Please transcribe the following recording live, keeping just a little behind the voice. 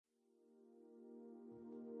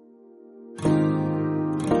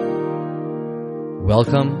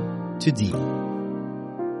Welcome to Deep,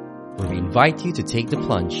 where we invite you to take the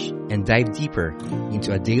plunge and dive deeper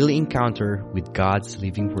into a daily encounter with God's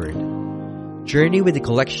living Word. Journey with a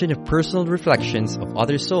collection of personal reflections of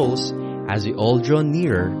other souls as we all draw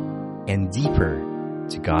nearer and deeper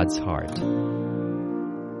to God's heart.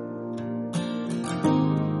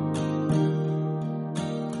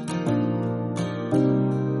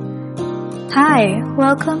 Hi,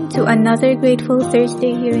 welcome to another Grateful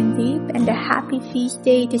Thursday here in Deep and a happy feast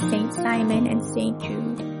day to Saint Simon and Saint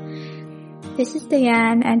Jude. This is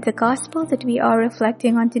Diane, and the Gospel that we are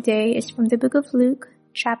reflecting on today is from the book of Luke,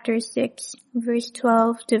 chapter 6, verse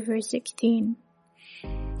 12 to verse 16.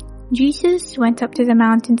 Jesus went up to the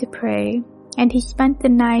mountain to pray, and he spent the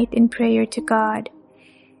night in prayer to God.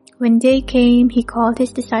 When day came, he called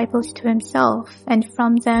his disciples to himself, and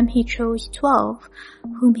from them he chose 12,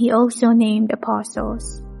 whom he also named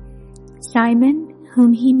apostles. Simon,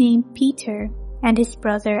 whom he named Peter, and his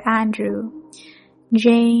brother Andrew,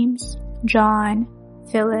 James, John,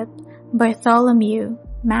 Philip, Bartholomew,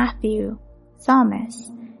 Matthew,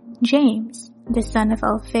 Thomas, James, the son of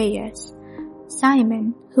Alphaeus,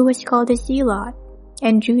 Simon, who was called a Zealot,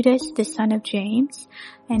 and Judas, the son of James,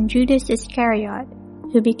 and Judas Iscariot,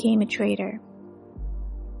 who became a traitor.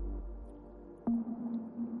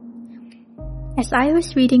 As I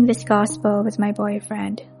was reading this gospel with my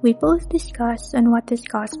boyfriend, we both discussed on what this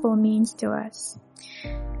gospel means to us.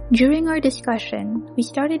 During our discussion, we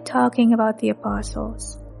started talking about the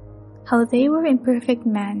apostles, how they were imperfect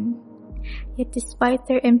men, yet despite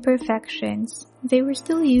their imperfections, they were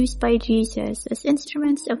still used by Jesus as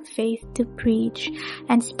instruments of faith to preach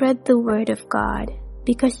and spread the word of God,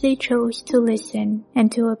 because they chose to listen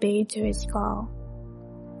and to obey to his call.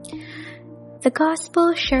 The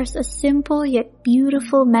gospel shares a simple yet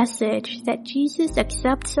beautiful message that Jesus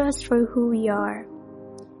accepts us for who we are.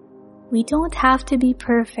 We don't have to be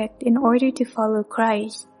perfect in order to follow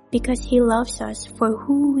Christ, because he loves us for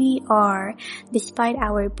who we are, despite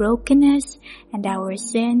our brokenness and our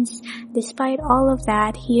sins. Despite all of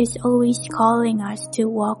that, he is always calling us to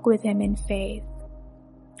walk with him in faith.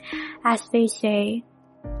 As they say,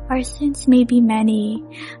 our sins may be many,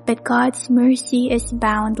 but God's mercy is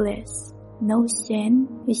boundless. No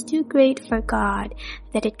sin is too great for God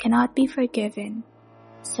that it cannot be forgiven.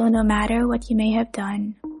 So no matter what you may have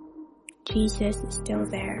done, Jesus is still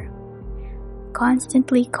there,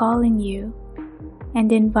 constantly calling you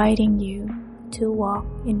and inviting you to walk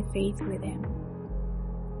in faith with him.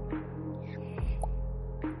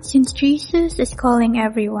 Since Jesus is calling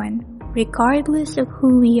everyone, regardless of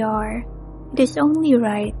who we are, it is only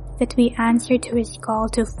right that we answer to his call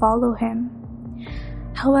to follow him.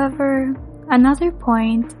 However, another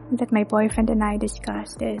point that my boyfriend and I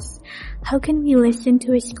discussed is, how can we listen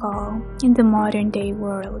to his call in the modern day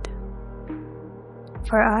world?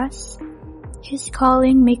 For us, his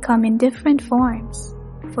calling may come in different forms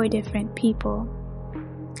for different people.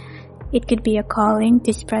 It could be a calling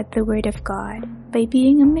to spread the word of God by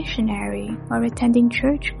being a missionary or attending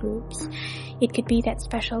church groups. It could be that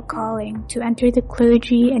special calling to enter the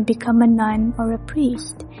clergy and become a nun or a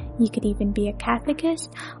priest. You could even be a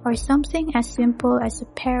catechist, or something as simple as a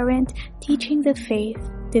parent teaching the faith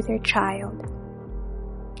to their child.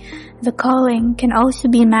 The calling can also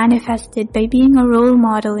be manifested by being a role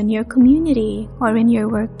model in your community or in your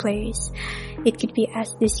workplace. It could be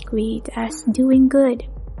as discreet as doing good,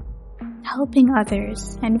 helping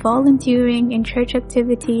others, and volunteering in church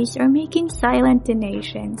activities, or making silent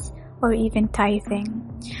donations, or even tithing.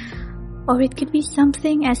 Or it could be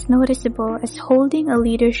something as noticeable as holding a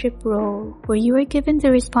leadership role where you are given the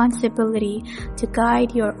responsibility to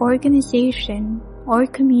guide your organization or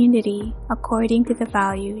community according to the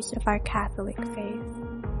values of our Catholic faith.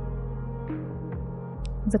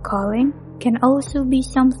 The calling can also be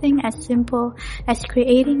something as simple as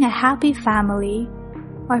creating a happy family,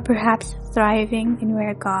 or perhaps thriving in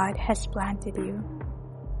where God has planted you.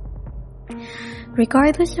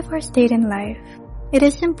 Regardless of our state in life, it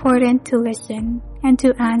is important to listen and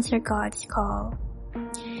to answer God's call.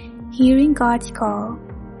 Hearing God's call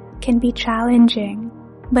can be challenging,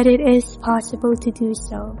 but it is possible to do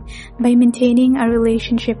so by maintaining a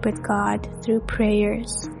relationship with God through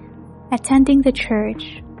prayers, attending the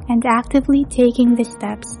church, and actively taking the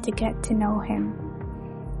steps to get to know him.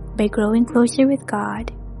 By growing closer with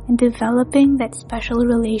God and developing that special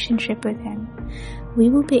relationship with him, we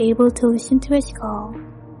will be able to listen to his call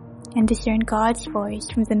and discern God's voice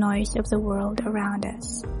from the noise of the world around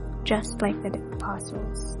us, just like the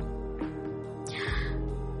apostles.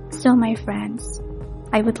 So, my friends,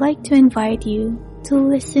 I would like to invite you to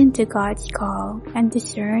listen to God's call and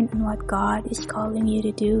discern on what God is calling you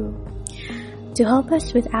to do. To help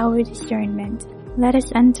us with our discernment, let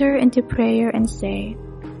us enter into prayer and say,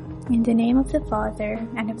 in the name of the Father,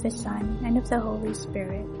 and of the Son, and of the Holy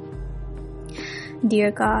Spirit.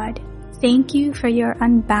 Dear God, thank you for your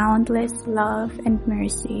unboundless love and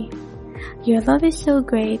mercy. Your love is so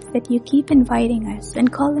great that you keep inviting us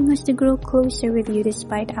and calling us to grow closer with you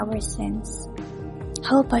despite our sins.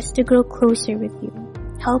 Help us to grow closer with you.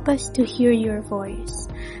 Help us to hear your voice.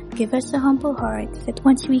 Give us a humble heart that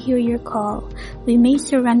once we hear your call, we may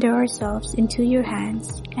surrender ourselves into your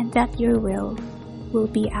hands and that your will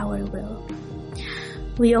be our will.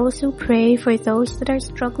 We also pray for those that are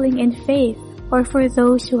struggling in faith or for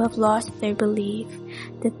those who have lost their belief,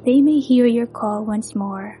 that they may hear your call once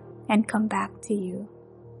more and come back to you.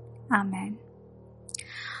 Amen.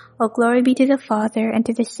 All glory be to the Father, and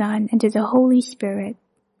to the Son, and to the Holy Spirit,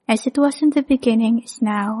 as it was in the beginning, is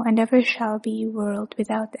now, and ever shall be, world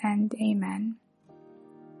without end. Amen.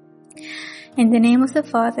 In the name of the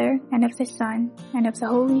Father, and of the Son, and of the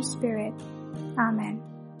Holy Spirit. Amen.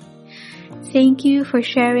 Thank you for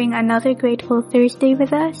sharing another Grateful Thursday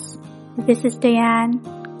with us. This is Diane,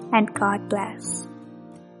 and God bless.